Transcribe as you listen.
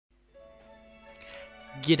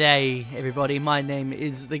G'day everybody, my name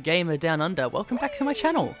is the Gamer Down Under. Welcome back to my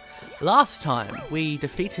channel. Last time we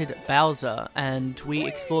defeated Bowser and we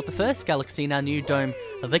explored the first galaxy in our new dome,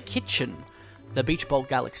 the kitchen, the Beach Bowl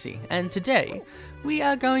Galaxy. And today we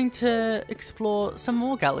are going to explore some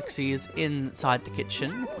more galaxies inside the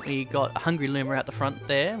kitchen. We got a hungry lemur out the front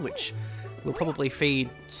there, which we'll probably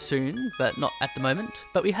feed soon, but not at the moment.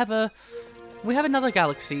 But we have another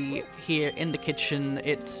galaxy here in the kitchen.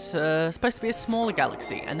 It's supposed to be a smaller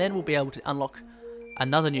galaxy, and then we'll be able to unlock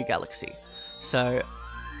another new galaxy. So,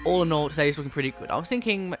 all in all, today's looking pretty good. I was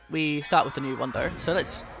thinking we start with the new one though. So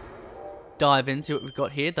let's dive into what we've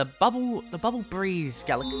got here. The Bubble Breeze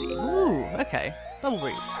Galaxy. Ooh, okay, Bubble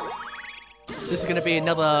Breeze. So this is going to be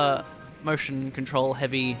another motion control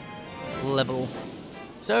heavy level.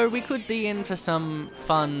 So we could be in for some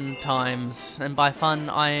fun times, and by fun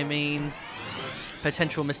I mean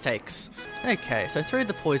potential mistakes. Okay, so through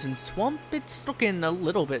the poison swamp, it's looking a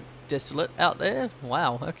little bit desolate out there.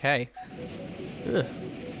 Wow, okay. Ugh.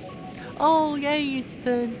 Oh yay, it's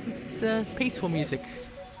the peaceful music.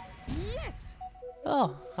 Yes.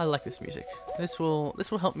 Oh, I like this music. This will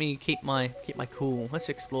help me keep my cool. Let's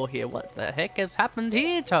explore here. What the heck has happened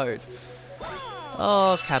here, Toad?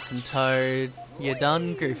 Oh, Captain Toad, you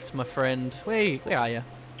done goofed, my friend. Where are you?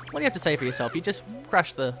 What do you have to say for yourself? You just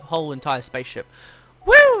crashed the whole entire spaceship.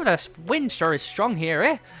 Woo! The wind sure is strong here,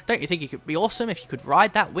 eh? Don't you think it could be awesome if you could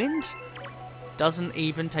ride that wind? Doesn't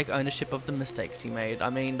even take ownership of the mistakes he made. I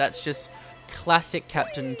mean, that's just classic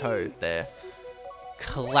Captain Toad there.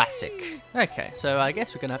 Classic. Okay, so I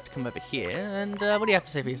guess we're going to have to come over here. And what do you have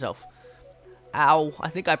to say for yourself? Ow, I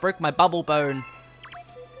think I broke my bubble bone.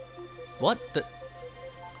 What?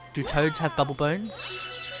 Do toads have bubble bones?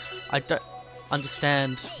 I don't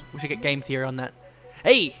understand. We should get game theory on that.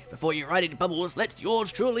 Hey, before you ride any bubbles, let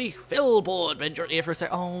yours truly, Philboard, venture here for a sec.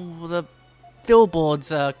 Oh, the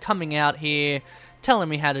Philboards are coming out here, telling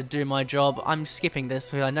me how to do my job. I'm skipping this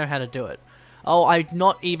so I know how to do it. Oh, I'm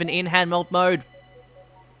not even in handheld mode.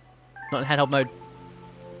 Not in handheld mode.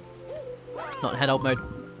 Not in handheld mode.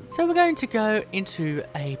 So we're going to go into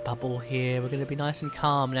a bubble here. We're going to be nice and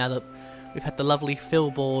calm now that we've had the lovely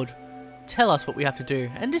Philboard tell us what we have to do.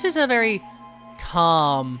 And this is a very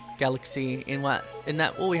calm galaxy in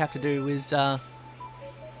that all we have to do is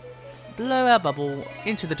blow our bubble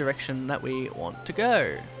into the direction that we want to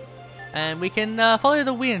go, and we can follow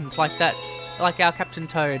the wind like that, like our Captain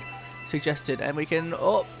Toad suggested, and we can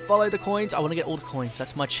follow the coins. I want to get all the coins.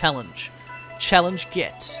 That's my challenge.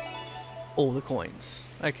 Get all the coins.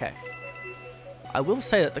 Okay, I will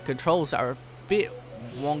say that the controls are a bit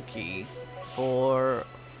wonky for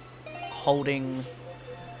holding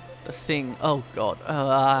the thing. Oh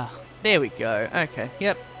god. There we go. Okay.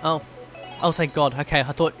 Yep. Oh, thank god. Okay,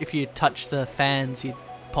 I thought if you touch the fans you'd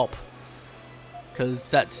pop, because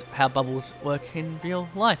that's how bubbles work in real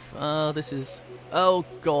life. This is, oh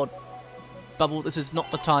god, bubble, this is not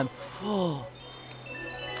the time. Oh,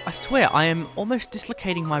 I swear I am almost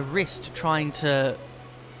dislocating my wrist trying to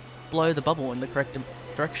blow the bubble in the correct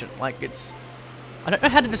direction. Like, it's, I don't know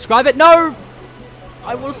how to describe it. No,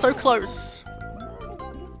 I was so close.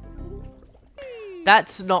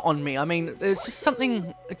 That's not on me. I mean, there's just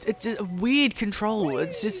something, it's just a weird control.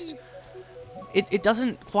 It's just, it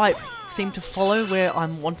doesn't quite seem to follow where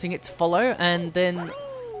I'm wanting it to follow, and then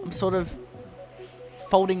I'm sort of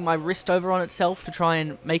folding my wrist over on itself to try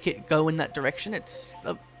and make it go in that direction. It's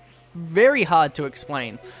very hard to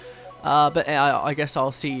explain, but I guess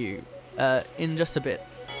I'll see you in just a bit.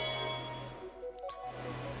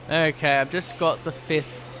 Okay, I've just got the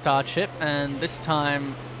 5th star chip, and this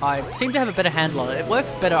time I seem to have a better handle on it. It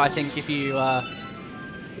works better, I think, if you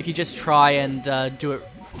just try and do it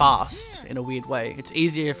fast in a weird way. It's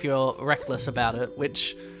easier if you're reckless about it,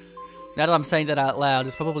 which, now that I'm saying that out loud,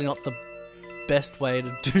 is probably not the best way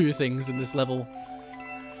to do things in this level.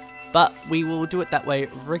 But we will do it that way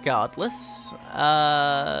regardless.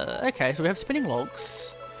 Okay, so we have spinning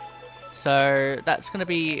logs. So that's going to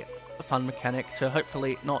be a fun mechanic to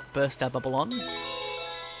hopefully not burst our bubble on.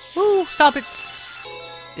 Woo! Star bits!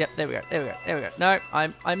 Yep, there we go. No,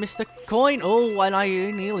 I missed the coin. Oh, and I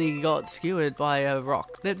nearly got skewered by a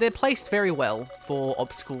rock. They're placed very well for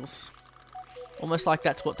obstacles. Almost like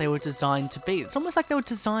that's what they were designed to be. It's almost like they were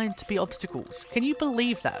designed to be obstacles. Can you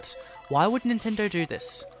believe that? Why would Nintendo do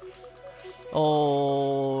this?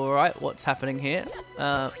 Alright, what's happening here?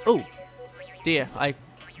 Oh, dear, I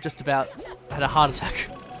just about had a heart attack.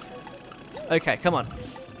 Okay, come on.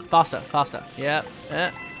 Faster. Yeah.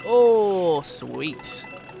 Oh, sweet.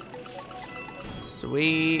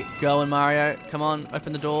 Sweet. Going, Mario. Come on,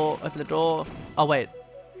 open the door. Oh, wait.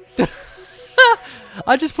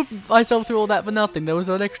 I just put myself through all that for nothing. There was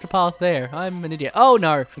an extra path there. I'm an idiot. Oh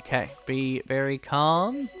no. Okay, be very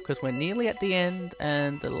calm because we're nearly at the end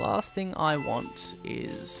and the last thing I want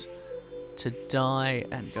is to die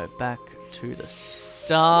and go back to the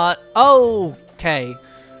start. Oh, okay.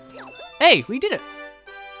 Hey, we did it.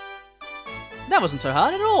 That wasn't so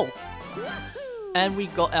hard at all. And we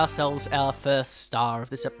got ourselves our first star of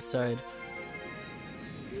this episode.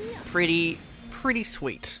 Pretty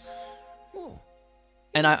sweet.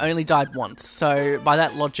 And I only died once, so by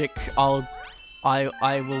that logic, I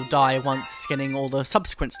will die once getting all the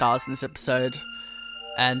subsequent stars in this episode,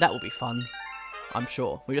 and that will be fun, I'm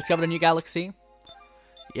sure. We discovered a new galaxy.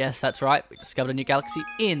 Yes, that's right. We discovered a new galaxy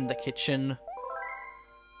in the kitchen,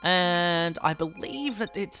 and I believe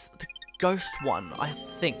that it's the ghost one. I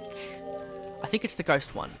think it's the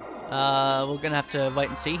ghost one. We're gonna have to wait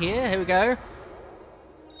and see here. Here we go.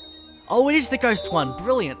 Oh, it is the ghost one.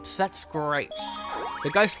 Brilliant. That's great. The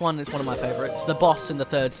ghost one is one of my favorites. The boss in the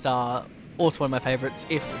third star, also one of my favorites,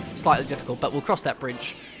 if slightly difficult, but we'll cross that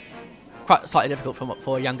bridge. Quite slightly difficult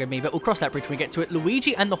for younger me, but we'll cross that bridge when we get to it.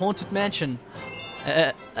 Luigi and the Haunted Mansion.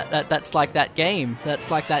 That's like that game. That's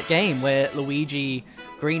like that game where Luigi,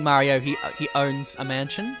 Green Mario, he owns a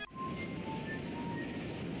mansion.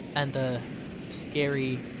 And the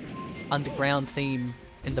scary underground theme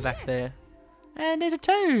in the back there. And there's a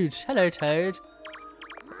Toad! Hello, Toad.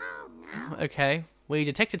 Okay. We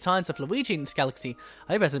detected signs of Luigi in this galaxy.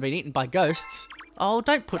 I hope it hasn't been eaten by ghosts. Oh,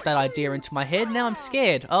 don't put that idea into my head. Now I'm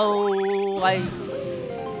scared. Oh, I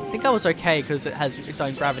think I was okay because it has its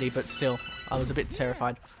own gravity, but still, I was a bit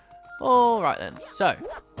terrified. Alright then. So,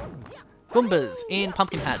 Goombas in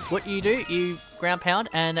pumpkin hats. What you do, you ground pound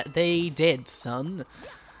and they dead, son.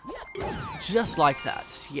 Just like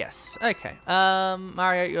that. Yes. Okay.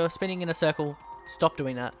 Mario, you're spinning in a circle. Stop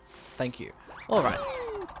doing that. Thank you. Alright.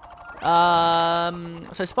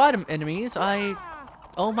 So spider enemies,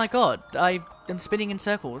 oh my god, I am spinning in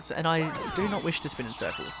circles, and I do not wish to spin in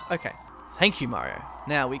circles. Okay. Thank you, Mario.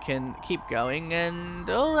 Now we can keep going, and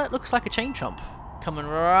oh, that looks like a chain chomp coming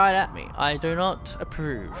right at me. I do not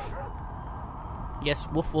approve. Yes,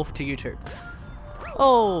 woof woof to you too.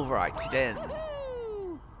 Alright then.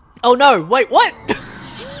 Oh no, wait, what?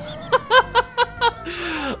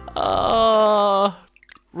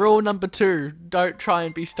 Rule number 2, don't try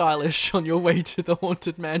and be stylish on your way to the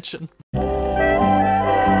Haunted Mansion.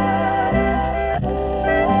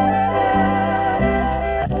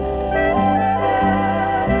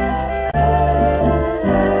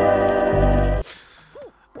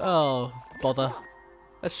 Oh, bother.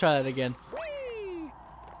 Let's try that again.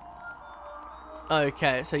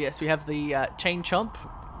 Okay, so yes, we have the chain chomp,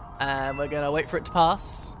 and we're gonna wait for it to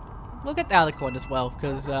pass. We'll get the other coin as well,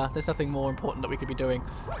 because there's nothing more important that we could be doing.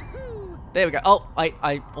 There we go. Oh,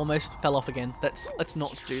 I almost fell off again. Let's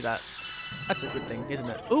not do that. That's a good thing, isn't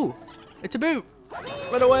it? Ooh, it's a Boo!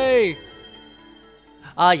 Run away!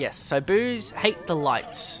 Ah, yes. So Boos hate the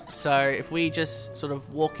lights. So if we just sort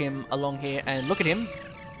of walk him along here and look at him,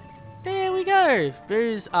 there we go.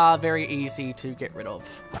 Boos are very easy to get rid of.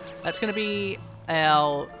 That's going to be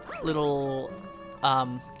our little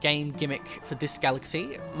game gimmick for this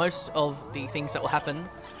galaxy. Most of the things that will happen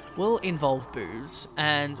will involve Boos,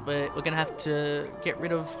 and we're going to have to get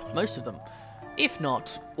rid of most of them, if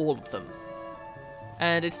not all of them.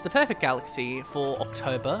 And it's the perfect galaxy for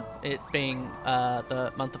October, it being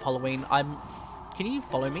the month of Halloween. Can you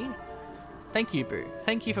follow me? Thank you, Boo.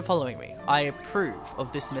 Thank you for following me. I approve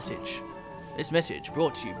of this message. This message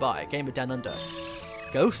brought to you by Gamer Down Under.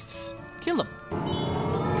 Ghosts, kill them.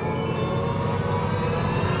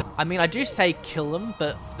 I mean, I do say kill them,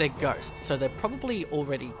 but they're ghosts, so they're probably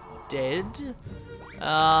already dead.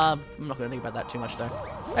 I'm not going to think about that too much, though.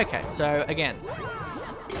 Okay, so again,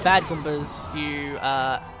 bad Goombas, you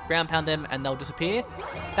ground pound them and they'll disappear.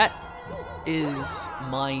 That is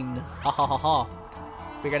mine. Ha ha ha ha.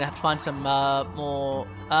 We're going to have to find some more...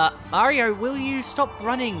 Mario, will you stop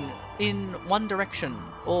running in one direction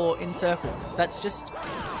or in circles? That's just...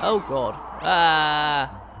 Oh, God.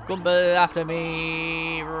 Goomba after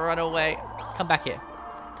me. Run away. Come back here.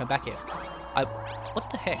 Come back here. What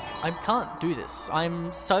the heck? I can't do this.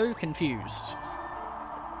 I'm so confused.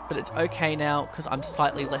 But it's okay now because I'm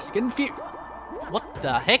slightly less confused. What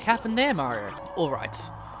the heck happened there, Mario? Alright.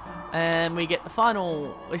 And we get the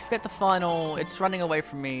final... We forget the final... It's running away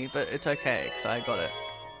from me, but it's okay because I got it.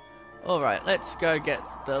 Alright, let's go get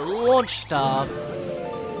the launch star.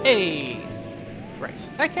 Hey! Great.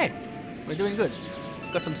 Okay. We're doing good.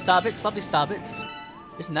 Got some star bits, lovely star bits.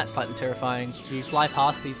 Isn't that slightly terrifying? You fly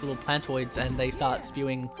past these little plantoids and they start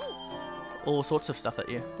spewing all sorts of stuff at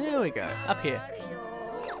you. There we go, up here.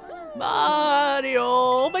 Mario!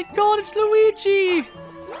 Oh my god, it's Luigi!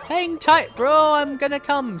 Hang tight, bro. I'm gonna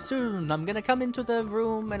come soon. I'm gonna come into the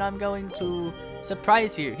room and I'm going to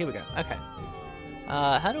surprise you. Here we go. Okay.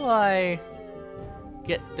 How do I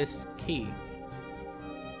get this key?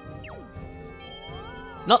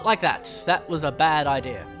 Not like that. That was a bad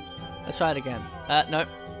idea. Let's try it again. No.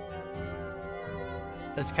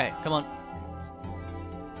 That's okay. Come on.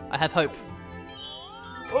 I have hope.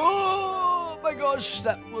 Oh my gosh,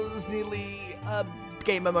 that was nearly a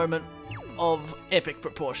gamer moment of epic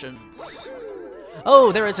proportions.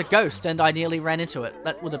 Oh, there is a ghost and I nearly ran into it.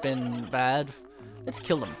 That would have been bad. Let's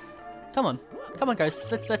kill them. Come on. Come on,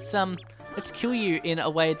 ghosts. Let's kill you in a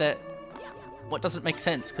way that doesn't make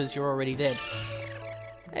sense because you're already dead.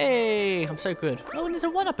 Hey, I'm so good. Oh, and there's a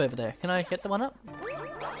 1-up over there. Can I get the 1-up?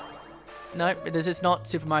 No, this is not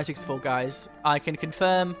Super Mario 64, guys. I can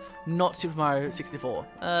confirm, not Super Mario 64.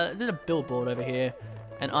 There's a billboard over here,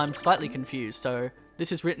 and I'm slightly confused, so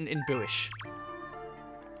this is written in Booish.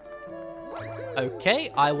 Okay,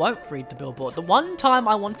 I won't read the billboard. The one time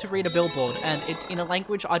I want to read a billboard, and it's in a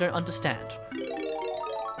language I don't understand.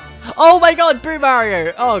 Oh my god, Boo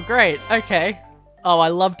Mario! Oh, great, okay. Oh, I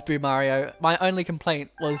loved Boo Mario. My only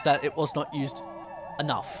complaint was that it was not used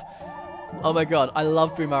enough. Oh my god, I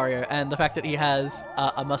love Boo Mario, and the fact that he has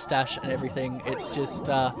a mustache and everything, it's just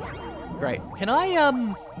great. Can I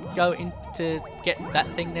go in to get that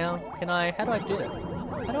thing now? Can I? How do I do that?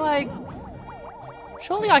 How do I?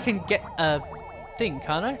 Surely I can get a thing,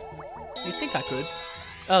 can't I? You'd think I could.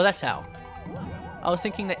 Oh, that's how. I was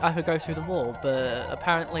thinking that I could go through the wall, but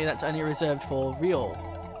apparently that's only reserved for real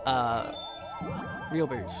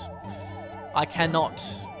Boos. I cannot,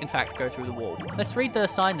 in fact, go through the wall. Let's read the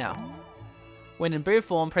sign now. When in Boo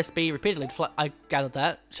form, press B repeatedly to fly. I gathered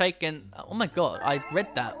that. Shake and... Oh my god, I read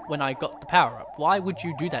that when I got the power-up. Why would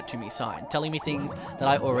you do that to me, sign? Telling me things that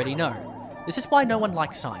I already know. This is why no one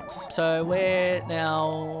likes signs. So we're in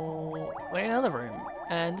another room.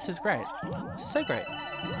 And this is great. This is so great.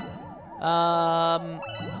 I'm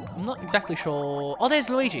not exactly sure... Oh, there's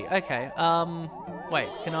Luigi. Okay. Wait,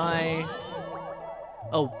 can I...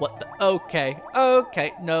 Oh, what the... Okay.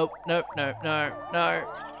 Okay. No.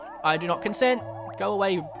 I do not consent. Go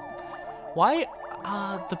away. Why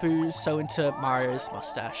are the Boos so into Mario's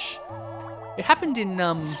mustache? It happened in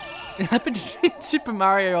Super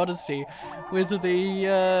Mario Odyssey with the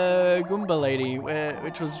Goomba lady,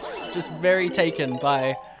 which was just very taken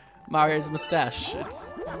by Mario's mustache.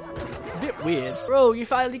 It's a bit weird. Bro, you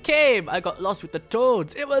finally came. I got lost with the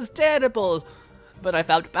Toads. It was terrible. But I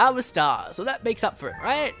found Power Star, so that makes up for it,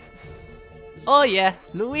 right? Oh yeah,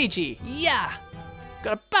 Luigi. Yeah.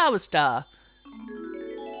 Got a Power Star.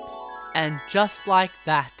 And just like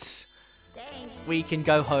that, we can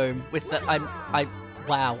go home with the...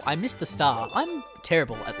 Wow, I missed the star. I'm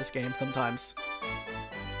terrible at this game sometimes.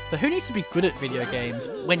 But who needs to be good at video games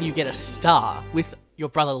when you get a star with your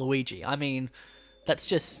brother Luigi? I mean, that's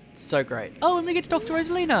just so great. Oh, and we get to talk to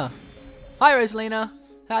Rosalina. Hi, Rosalina.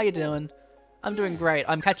 How you doing? I'm doing great.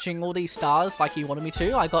 I'm catching all these stars like you wanted me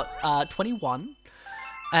to. I got 21.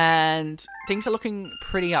 And things are looking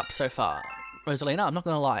pretty up so far. Rosalina, I'm not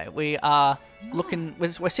going to lie. We are looking...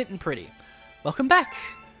 We're sitting pretty. Welcome back.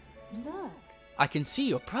 Look. I can see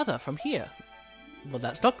your brother from here. Well,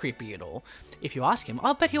 that's not creepy at all. If you ask him,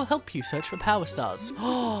 I'll bet he'll help you search for power stars.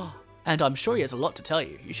 And I'm sure he has a lot to tell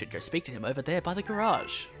you. You should go speak to him over there by the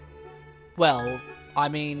garage. Well, I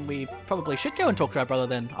mean, we probably should go and talk to our brother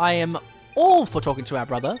then. I am all for talking to our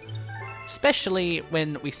brother. Especially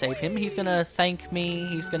when we save him. He's gonna thank me.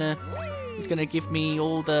 He's gonna give me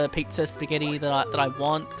all the pizza spaghetti that I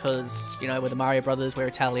want, because, you know, we're the Mario Brothers, we're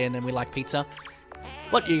Italian, and we like pizza.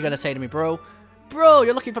 What are you gonna say to me, bro? Bro,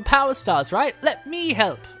 you're looking for power stars, right? Let me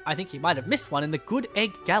help. I think you might have missed one in the Good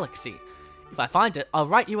Egg Galaxy. If I find it, I'll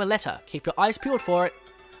write you a letter. Keep your eyes peeled for it.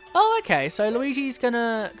 Oh, okay, so Luigi's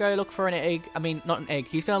gonna go look for an egg. I mean, not an egg.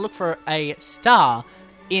 He's gonna look for a star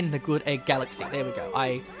in the Good Egg Galaxy. There we go.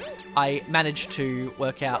 I managed to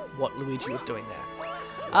work out what Luigi was doing there.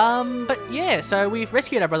 But yeah, so we've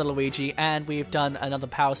rescued our brother Luigi, and we've done another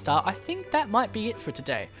power star. I think that might be it for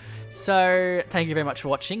today. So, thank you very much for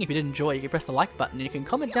watching. If you did enjoy, you can press the like button, and you can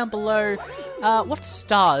comment down below what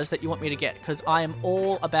stars that you want me to get, because I am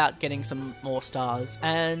all about getting some more stars,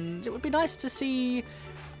 and it would be nice to see...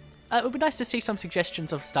 some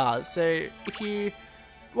suggestions of stars. So, if you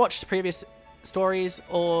watched previous previous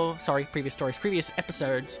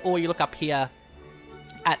episodes, or you look up here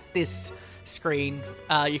at this screen,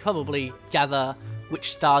 you probably gather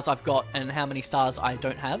which stars I've got and how many stars I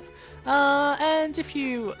don't have. And if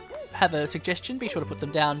you have a suggestion, be sure to put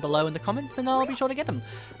them down below in the comments and I'll be sure to get them.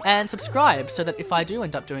 And subscribe so that if I do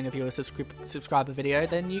end up doing a viewer subscriber video,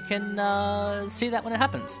 then you can see that when it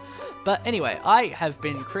happens. But anyway, I have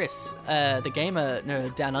been Chris, the gamer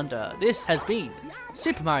nerd down under. This has been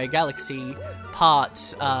Super Mario Galaxy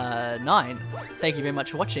Part 9. Thank you very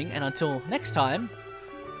much for watching, and until next time,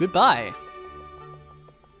 goodbye.